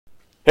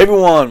Hey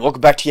everyone,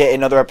 welcome back to yet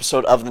another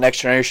episode of the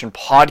Next Generation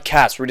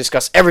Podcast, where we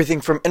discuss everything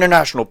from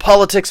international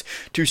politics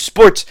to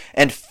sports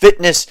and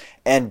fitness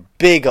and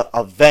big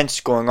events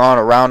going on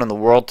around in the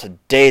world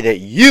today that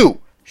you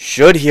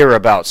should hear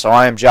about. So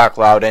I am Jack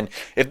Loud, and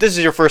if this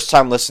is your first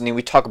time listening,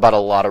 we talk about a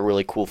lot of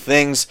really cool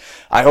things.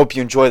 I hope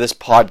you enjoy this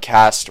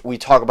podcast. We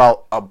talk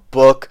about a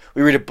book.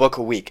 We read a book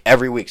a week,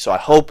 every week. So I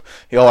hope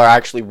you all are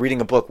actually reading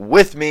a book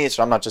with me,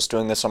 so I'm not just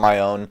doing this on my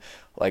own,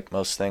 like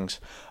most things.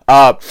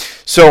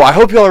 So I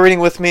hope you all are reading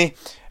with me.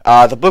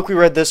 The book we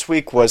read this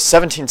week was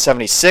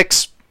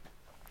 1776.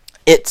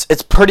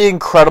 It's pretty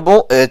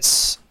incredible.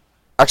 It's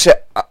actually,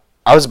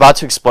 I was about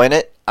to explain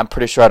it. I'm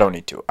pretty sure I don't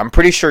need to. I'm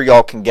pretty sure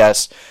y'all can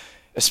guess,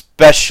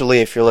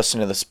 especially if you're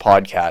listening to this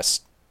podcast,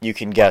 you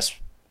can guess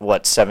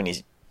what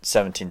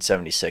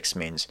 1776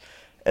 means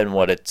and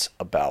what it's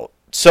about.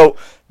 So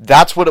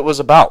that's what it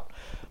was about.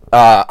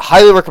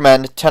 Highly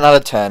recommend, 10 out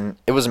of 10.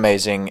 It was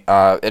amazing.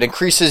 It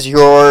increases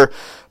your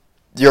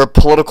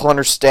political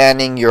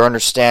understanding, your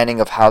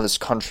understanding of how this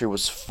country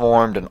was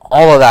formed, and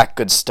all of that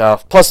good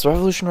stuff. Plus, the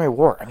Revolutionary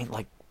War. I mean,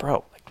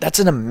 bro, that's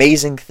an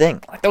amazing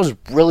thing. That was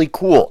really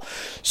cool.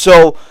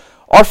 So,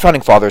 our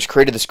founding fathers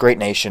created this great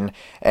nation,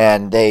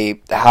 and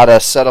they had a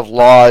set of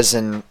laws,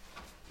 and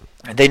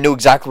they knew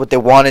exactly what they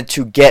wanted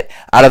to get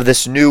out of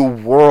this new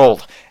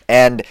world,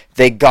 and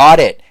they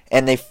got it,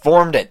 and they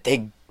formed it.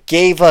 They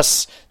gave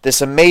us this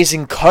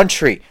amazing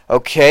country,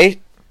 okay?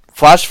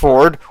 Flash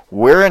forward,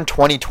 we're in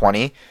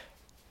 2020.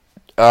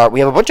 We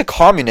have a bunch of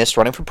communists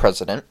running for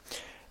president,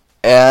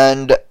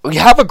 and we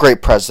have a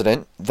great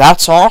president.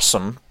 That's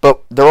awesome,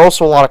 but there are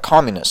also a lot of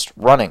communists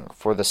running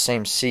for the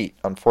same seat,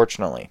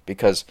 unfortunately,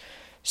 because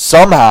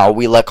somehow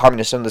we let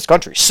communists in this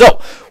country. So,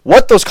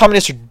 what those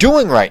communists are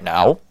doing right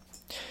now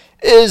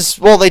is,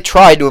 well, they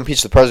tried to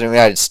impeach the President of the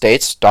United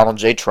States, Donald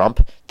J.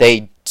 Trump.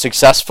 They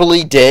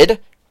successfully did,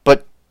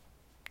 but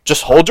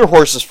just hold your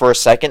horses for a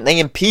second. They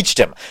impeached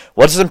him.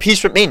 What does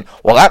impeachment mean?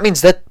 Well, that means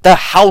that the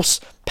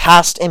House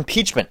passed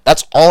impeachment.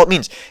 That's all it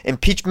means.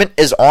 Impeachment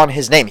is on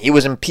his name. He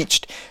was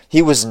impeached.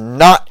 He was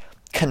not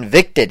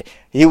convicted.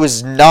 He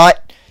was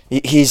not.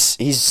 He's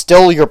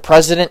still your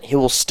president. He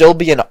will still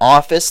be in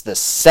office. The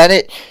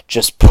Senate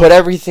just put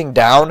everything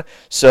down.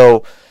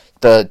 So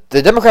the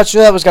Democrats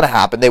knew that was going to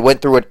happen. They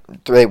went through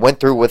it. They went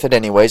through with it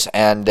anyways,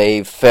 and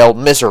they failed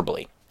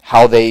miserably.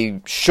 How they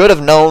should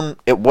have known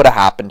it would have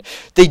happened.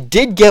 They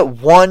did get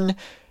one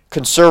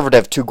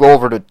conservative to go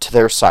over to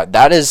their side.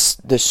 That is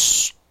the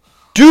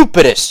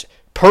stupidest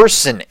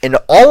person in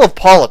all of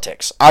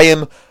politics.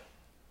 I'm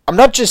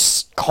not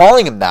just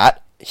calling him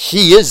that.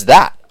 He is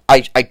that.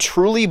 I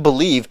truly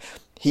believe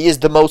he is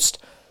the most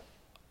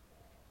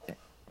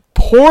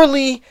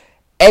poorly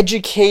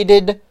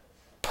educated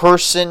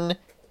person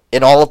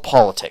in all of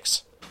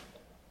politics.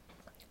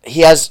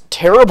 He has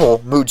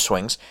terrible mood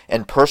swings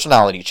and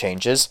personality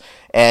changes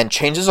and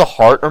changes of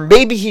heart, or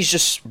maybe he's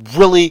just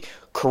really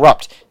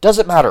corrupt.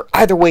 Doesn't matter.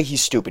 Either way,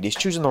 he's stupid. He's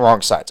choosing the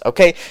wrong sides.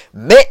 Okay?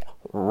 Mitt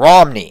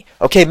Romney.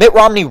 Okay, Mitt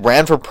Romney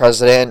ran for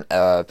president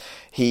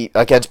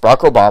against Barack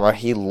Obama.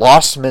 He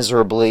lost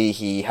miserably.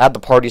 He had the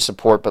party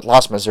support, but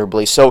lost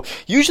miserably. So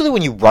usually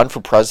when you run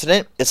for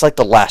president, it's like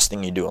the last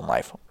thing you do in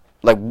life.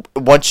 Like,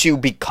 once you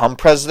become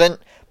president,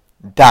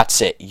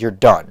 that's it. You're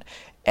done.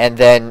 And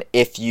then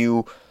if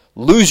you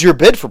lose your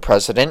bid for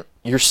president,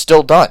 you're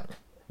still done.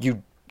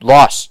 You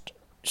lost.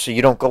 So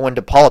you don't go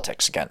into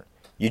politics again.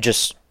 You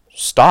just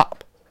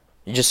stop.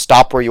 You just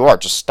stop where you are.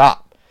 Just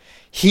stop.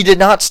 He did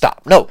not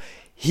stop. No,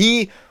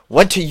 he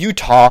went to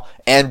Utah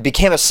and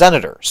became a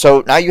senator.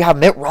 So now you have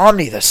Mitt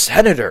Romney, the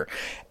senator.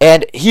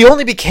 And he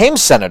only became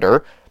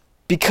senator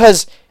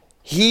because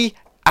he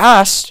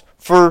asked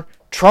for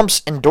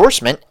Trump's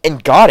endorsement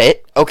and got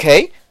it,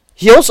 okay?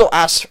 He also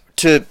asked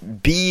to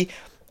be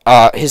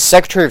his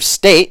Secretary of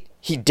State.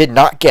 He did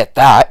not get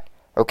that.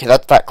 Okay,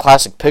 that's that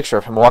classic picture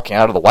of him walking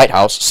out of the White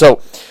House.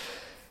 So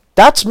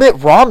that's Mitt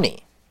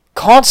Romney,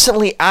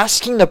 constantly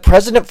asking the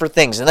president for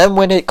things. And then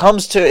when it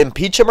comes to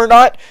impeach him or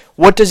not,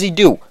 what does he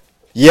do?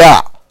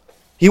 Yeah,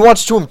 he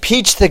wants to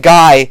impeach the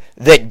guy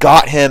that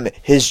got him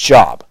his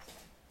job.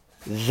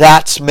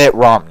 That's Mitt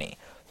Romney.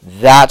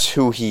 That's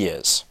who he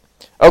is.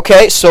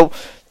 Okay, so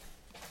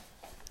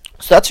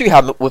that's who you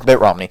have with Mitt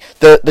Romney.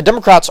 The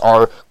Democrats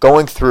are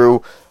going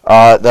through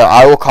the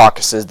Iowa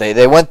caucuses.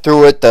 They went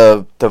through it.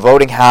 The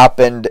voting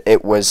happened.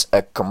 It was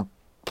a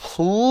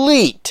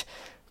complete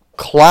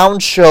clown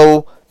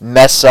show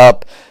mess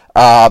up.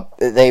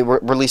 They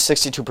released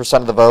 62%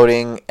 of the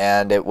voting,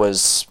 and it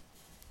was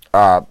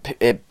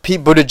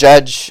Pete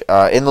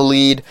Buttigieg in the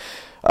lead,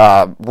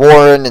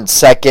 Warren in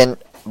second,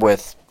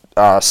 with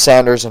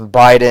Sanders and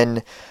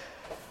Biden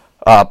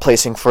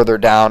placing further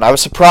down. I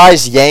was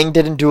surprised Yang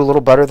didn't do a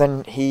little better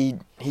than he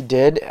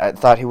did. I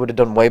thought he would have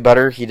done way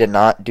better. He did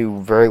not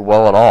do very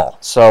well at all.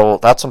 So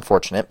that's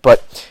unfortunate.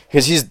 But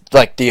because he's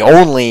like the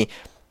only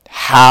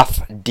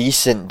half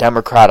decent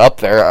Democrat up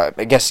there.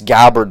 I guess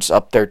Gabbard's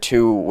up there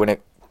too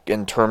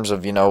in terms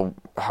of,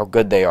 how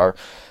good they are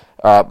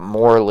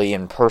morally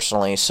and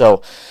personally.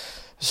 So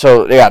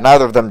So, yeah,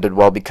 neither of them did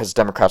well because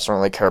Democrats don't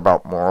really care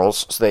about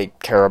morals. So they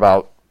care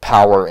about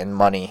power and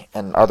money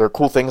and other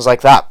cool things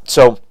like that.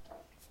 So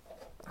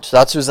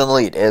that's who's in the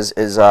lead, is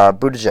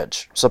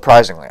Buttigieg,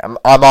 surprisingly. I'm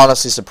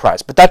honestly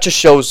surprised. But that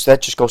just goes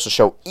to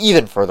show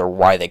even further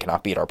why they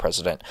cannot beat our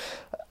president.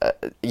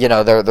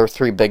 Their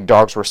three big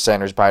dogs were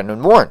Sanders, Biden,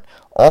 and Warren.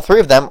 All three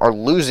of them are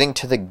losing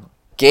to the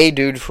gay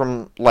dude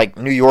from, like,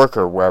 New York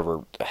or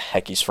wherever the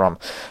heck he's from.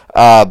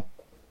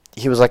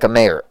 He was like a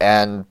mayor,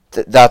 and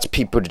that's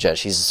Pete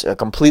Buttigieg. He's a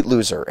complete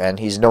loser, and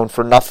he's known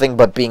for nothing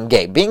but being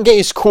gay. Being gay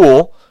is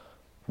cool,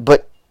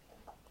 but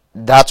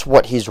that's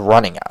what he's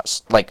running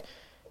as. Like,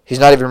 he's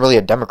not even really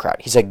a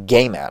Democrat. He's a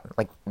gay man.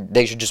 Like,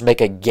 they should just make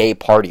a gay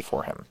party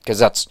for him, because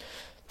that's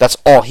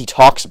all he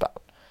talks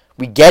about.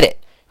 We get it.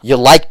 You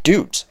like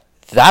dudes.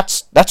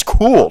 That's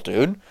cool,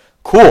 dude.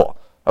 Cool.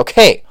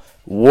 Okay,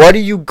 what are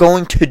you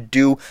going to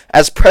do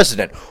as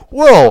president?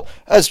 Well,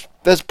 as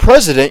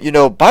president,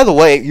 by the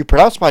way, you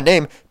pronounce my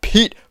name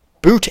Pete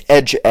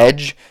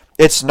Buttigieg.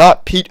 It's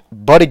not Pete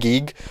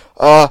Buttigieg.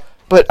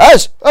 But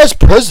as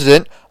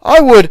president,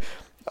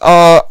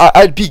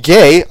 I'd be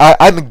gay.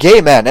 I'm a gay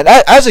man, and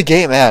as a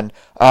gay man,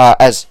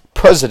 as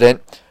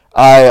president,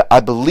 I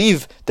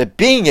believe that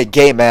being a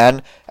gay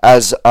man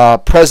as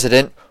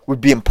president would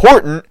be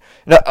important.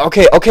 Now,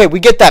 okay, we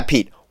get that,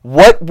 Pete.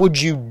 What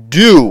would you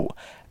do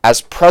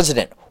as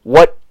president?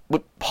 What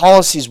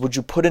policies would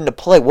you put into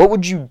play? What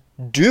would you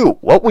do?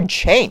 What would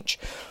change?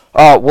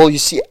 Well, you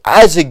see,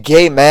 as a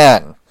gay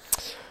man,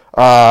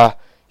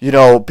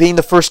 being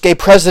the first gay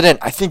president,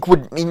 I think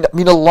would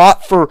mean a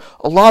lot for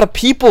a lot of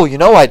people.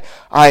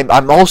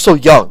 I'm also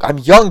young. I'm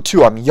young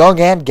too. I'm young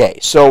and gay.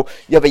 So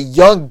you have a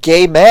young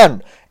gay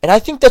man, and I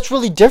think that's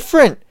really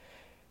different.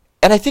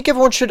 And I think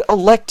everyone should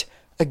elect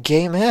a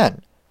gay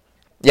man.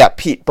 Yeah,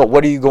 Pete, but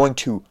what are you going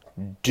to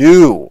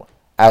do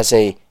as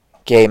a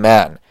gay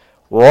man?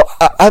 Well,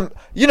 I'm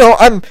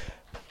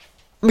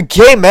a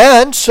gay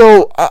man,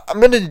 so I'm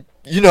gonna,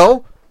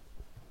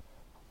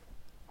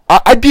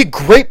 I'd be a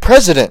great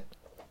president.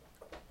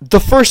 The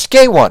first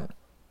gay one.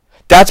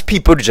 That's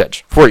Pete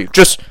Buttigieg for you.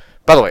 Just,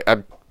 by the way,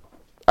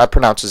 I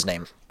pronounce his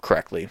name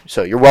correctly,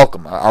 so you're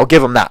welcome. I'll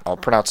give him that. I'll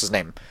pronounce his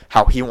name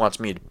how he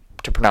wants me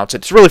to pronounce it.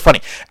 It's really funny.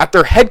 At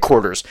their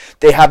headquarters,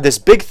 they have this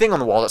big thing on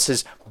the wall that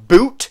says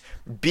Boot,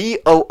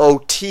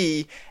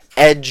 B-O-O-T,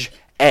 Edge,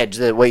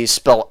 the way you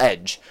spell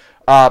edge.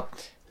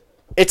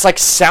 It's like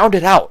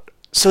sounded out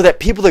so that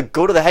people that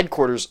go to the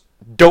headquarters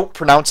don't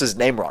pronounce his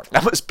name wrong.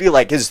 That must be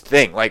like his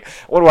thing. Like,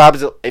 what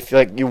happens if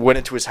you went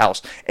into his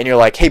house and you're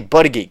like, hey,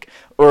 Buttigieg,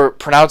 or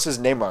pronounce his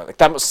name wrong? Like,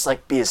 that must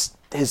like be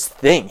his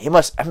thing. He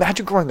must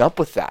imagine growing up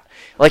with that.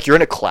 Like, you're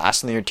in a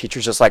class and then your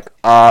teacher's just like,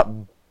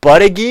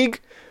 Buttigieg,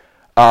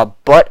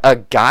 but a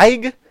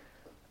geig,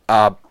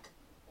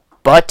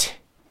 but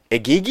a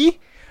gigi.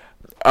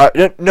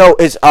 No,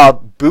 is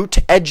boot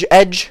edge.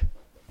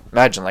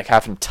 Imagine like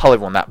having to tell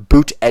everyone that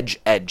boot edge.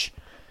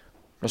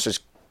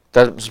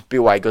 That must be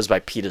why he goes by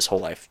Pete his whole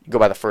life. You go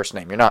by the first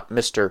name. You're not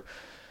Mr.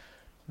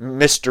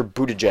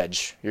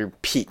 Buttigieg. You're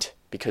Pete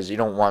because you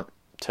don't want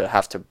to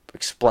have to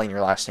explain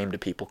your last name to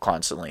people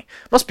constantly.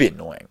 Must be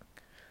annoying.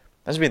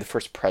 That's be the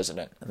first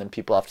president, and then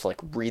people have to like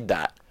read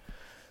that.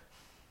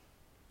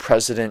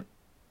 President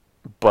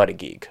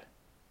Buttigieg.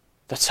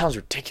 That sounds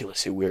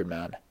ridiculously weird,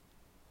 man.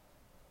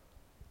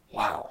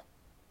 Wow.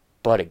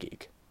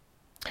 Buttigieg.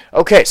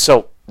 Okay,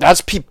 so that's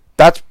Pete.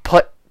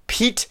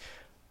 Pete.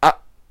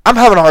 I'm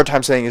having a hard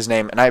time saying his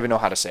name, and I even know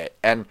how to say it.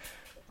 And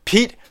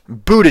Pete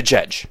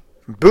Buttigieg.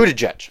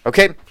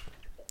 Okay?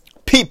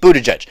 Pete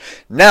Buttigieg.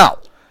 Now,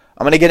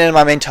 I'm going to get into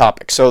my main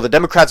topic. So the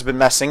Democrats have been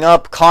messing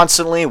up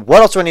constantly.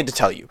 What else do I need to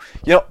tell you?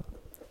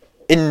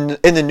 In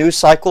the news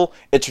cycle,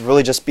 it's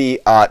really just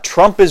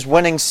Trump is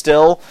winning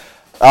still.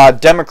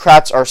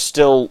 Democrats are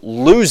still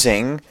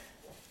losing.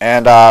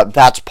 And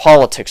that's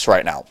politics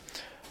right now.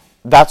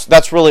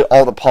 That's really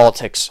all the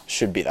politics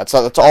should be. That's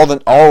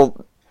the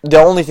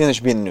only thing that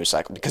should be in the news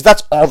cycle, because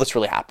that's all that's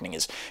really happening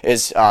is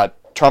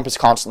Trump is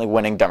constantly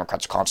winning,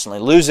 Democrats are constantly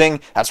losing.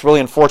 That's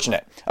really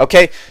unfortunate.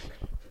 Okay,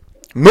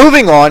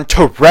 moving on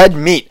to red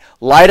meat.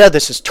 Lyda,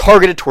 this is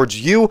targeted towards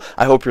you.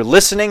 I hope you're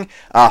listening.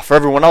 For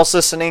everyone else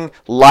listening,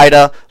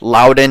 Lyda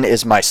Loudon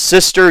is my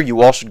sister.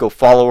 You all should go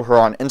follow her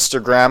on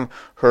Instagram.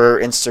 Her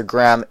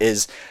Instagram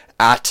is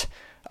at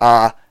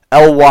Lyda,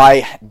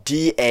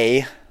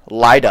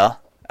 Lyda,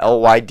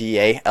 Lyda,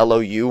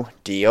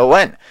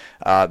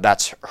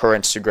 that's her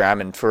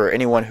Instagram. And for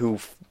anyone who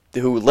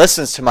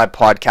listens to my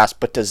podcast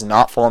but does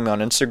not follow me on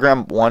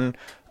Instagram, one,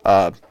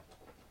 kind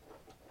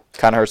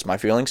of hurts my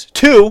feelings.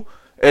 Two,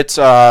 it's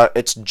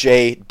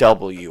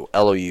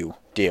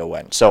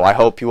JWLOUDON. So I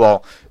hope you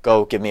all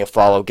go give me a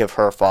follow, give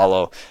her a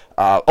follow.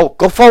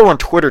 Go follow her on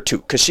Twitter too,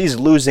 because she's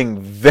losing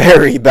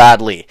very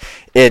badly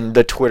in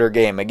the Twitter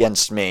game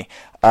against me.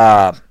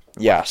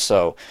 Yeah,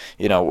 so,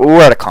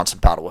 we're at a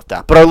constant battle with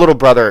that. But our little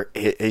brother,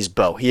 he's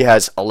Bo. He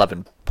has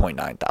 11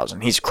 8.9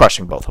 thousand. He's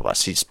crushing both of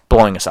us. He's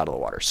blowing us out of the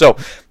water. So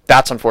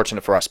that's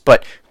unfortunate for us.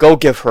 But go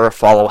give her a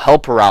follow.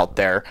 Help her out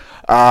there.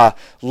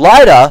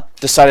 Lida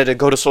decided to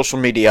go to social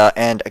media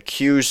and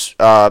accuse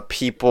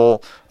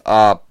people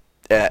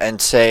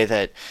and say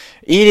that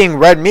eating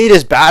red meat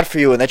is bad for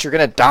you and that you're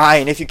going to die.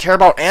 And if you care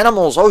about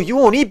animals, you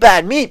won't eat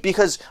bad meat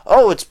because,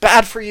 it's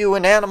bad for you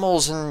and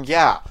animals. And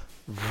yeah,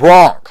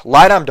 wrong.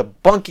 Lida, I'm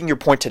debunking your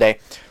point today.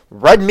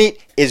 Red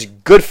meat is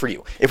good for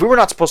you. If we were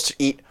not supposed to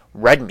eat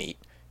red meat,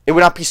 it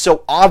would not be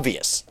so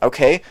obvious,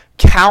 okay?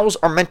 Cows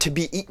are meant to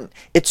be eaten.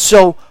 It's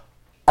so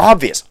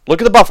obvious.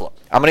 Look at the buffalo.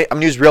 I'm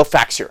gonna use real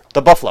facts here.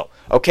 The buffalo,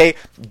 okay?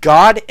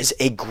 God is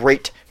a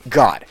great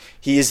God.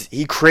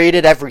 He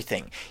created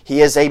everything.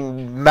 He is a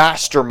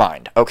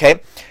mastermind,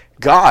 okay?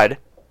 God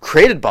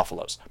created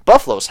buffaloes.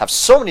 Buffaloes have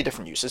so many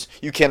different uses.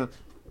 You can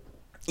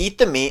eat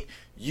the meat,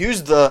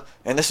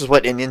 and this is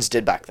what Indians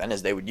did back then,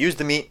 is they would use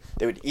the meat,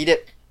 they would eat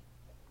it,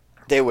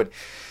 they would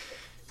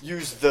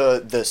use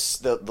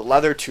the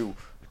leather to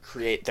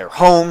create their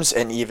homes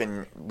and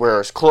even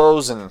wear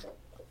clothes, and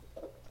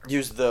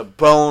use the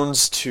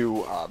bones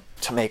to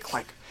make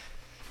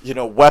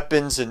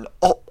weapons and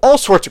all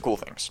sorts of cool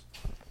things.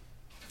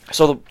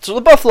 So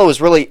the buffalo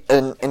is really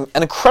an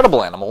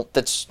incredible animal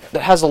that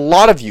has a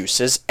lot of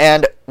uses,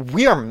 and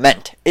we are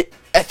meant.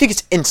 I think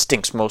it's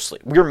instincts mostly.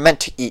 We are meant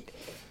to eat.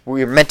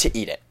 We are meant to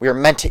eat it. We are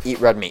meant to eat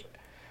red meat.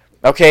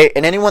 Okay,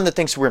 and anyone that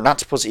thinks we're not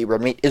supposed to eat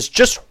red meat is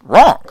just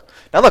wrong.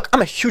 Now look,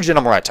 I'm a huge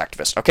animal rights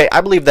activist, okay?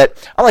 I believe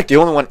that I'm like the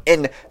only one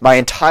in my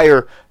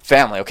entire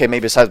family, okay,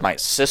 maybe besides my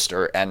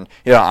sister, and,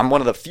 I'm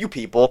one of the few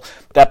people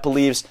that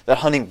believes that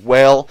hunting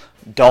whale,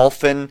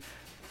 dolphin,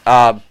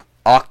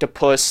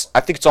 octopus, I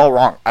think it's all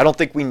wrong. I don't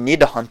think we need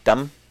to hunt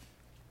them,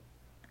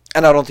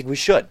 and I don't think we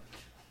should.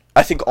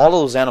 I think all of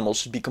those animals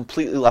should be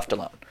completely left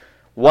alone.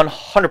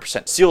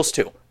 100%. Seals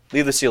too.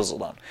 Leave the seals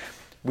alone.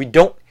 We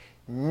don't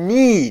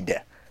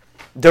need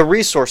the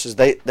resources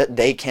that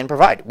they can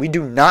provide. We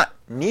do not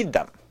need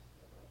them.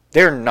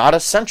 They're not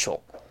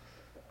essential.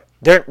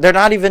 They're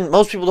not even,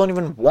 most people don't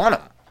even want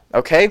them,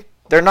 okay?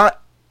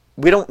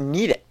 We don't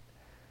need it.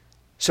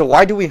 So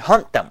why do we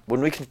hunt them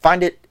when we can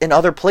find it in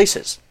other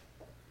places?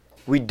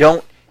 We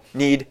don't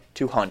need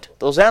to hunt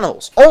those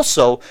animals.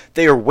 Also,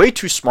 they are way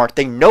too smart.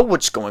 They know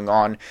what's going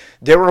on.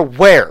 They're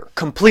aware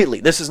completely.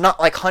 This is not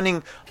like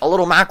hunting a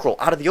little mackerel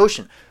out of the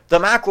ocean. The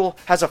mackerel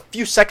has a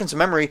few seconds of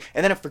memory,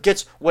 and then it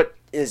forgets what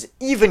is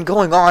even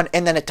going on,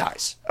 and then it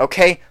dies.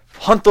 Okay?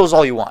 Hunt those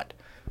all you want.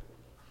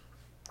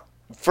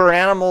 For an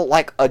animal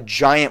like a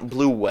giant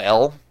blue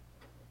whale,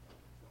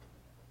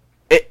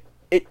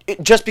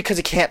 it just because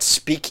it can't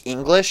speak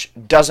English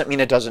doesn't mean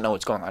it doesn't know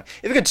what's going on.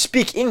 If it could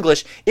speak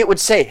English, it would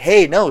say,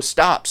 "Hey, no,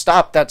 stop,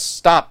 stop,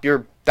 stop.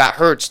 That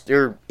hurts.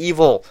 You're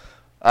evil.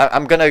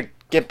 I'm gonna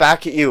get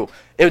back at you."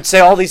 It would say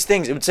all these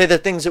things. It would say the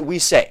things that we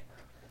say.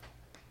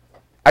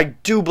 I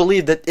do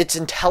believe that it's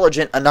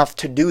intelligent enough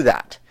to do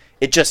that.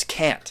 It just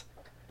can't.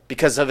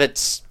 Because of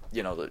its,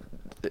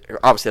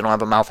 obviously they don't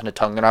have a mouth and a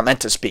tongue. They're not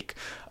meant to speak.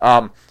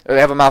 They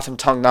have a mouth and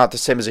tongue not the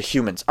same as a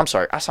human's. I'm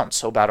sorry, I sound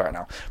so bad right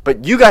now.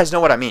 But you guys know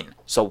what I mean.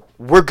 So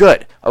we're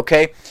good,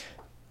 okay?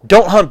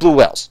 Don't hunt blue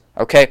whales,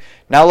 okay?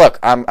 Now look,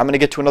 I'm going to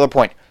get to another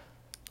point.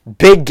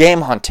 Big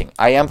game hunting.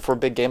 I am for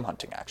big game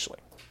hunting, actually.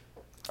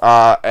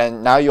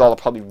 And now you all are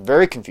probably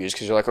very confused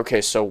because you're like,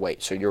 okay, so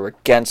wait, so you're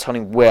against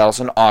hunting whales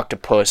and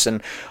octopus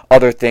and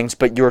other things,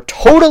 but you're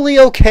totally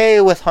okay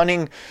with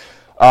hunting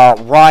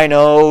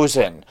rhinos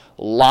and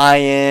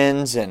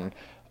lions and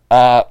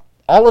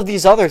all of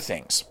these other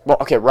things. Well,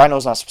 okay,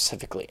 rhinos not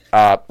specifically.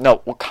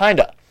 No, well,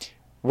 kinda.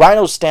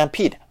 Rhinos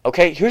stampede,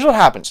 okay? Here's what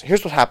happens.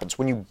 Here's what happens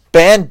when you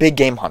ban big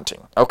game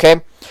hunting,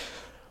 okay?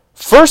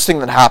 First thing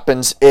that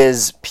happens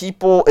is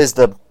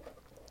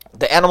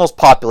the animals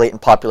populate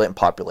and populate and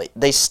populate.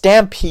 They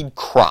stampede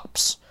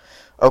crops,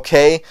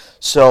 okay?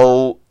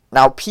 So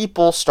now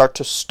people start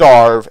to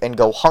starve and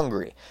go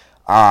hungry.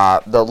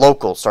 The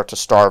locals start to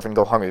starve and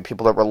go hungry. The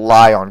people that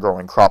rely on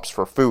growing crops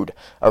for food,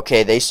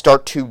 okay? They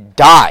start to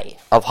die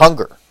of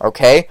hunger,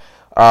 okay?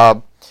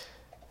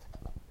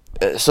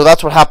 So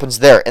that's what happens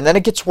there. And then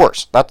it gets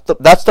worse.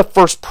 That's the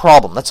first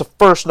problem. That's the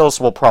first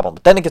noticeable problem.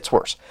 But then it gets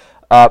worse.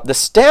 The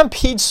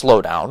stampedes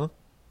slow down,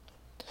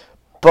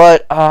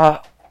 but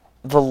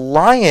the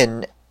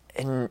lion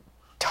and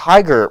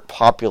tiger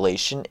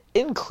population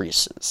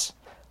increases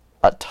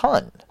a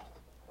ton.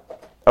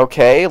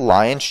 Okay,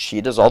 lions,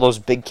 cheetahs, all those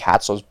big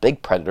cats, those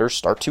big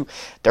predators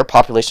their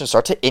populations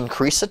start to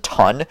increase a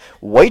ton,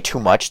 way too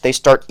much. They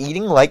start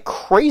eating like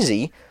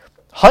crazy,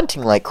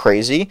 hunting like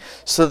crazy,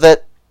 so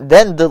that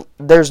then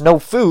there's no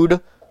food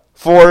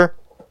for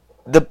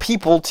the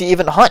people to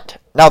even hunt.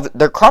 Now,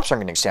 their crops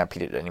aren't getting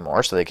stampeded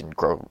anymore, so they can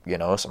grow,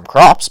 some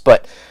crops,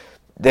 but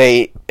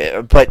they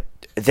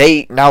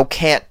now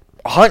can't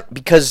hunt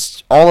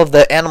because all of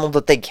the animals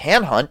that they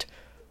can hunt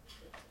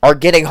are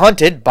getting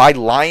hunted by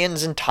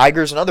lions and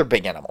tigers and other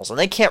big animals. And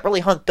they can't really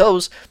hunt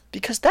those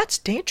because that's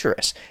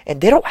dangerous.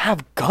 And they don't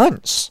have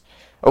guns.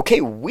 Okay,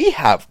 we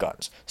have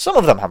guns. Some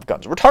of them have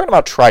guns. We're talking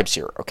about tribes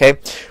here, okay?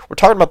 We're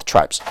talking about the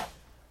tribes.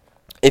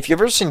 if you've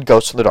ever seen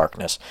Ghost in the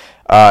Darkness,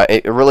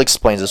 it really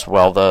explains this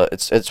well.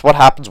 It's what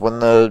happens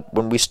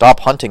when we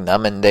stop hunting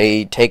them and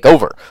they take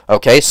over.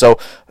 Okay, so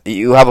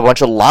you have a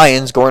bunch of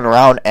lions going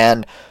around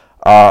and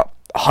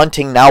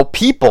hunting now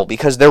people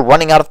because they're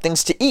running out of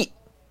things to eat.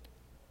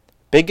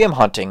 Big game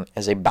hunting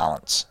is a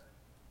balance.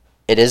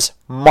 It is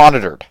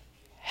monitored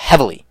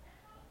heavily.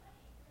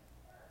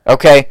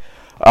 Okay,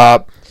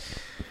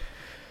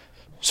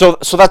 so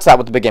that's that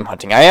with the big game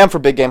hunting. I am for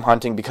big game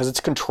hunting because it's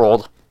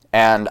controlled,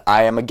 and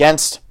I am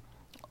against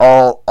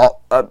all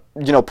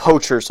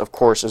poachers, of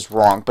course, is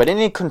wrong. But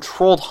any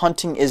controlled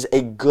hunting is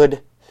a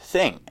good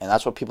thing, and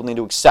that's what people need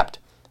to accept.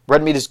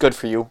 Red meat is good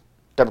for you.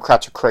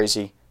 Democrats are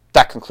crazy.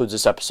 That concludes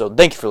this episode.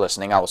 Thank you for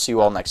listening. I will see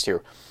you all next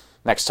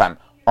time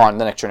on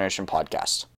the Next Generation Podcast.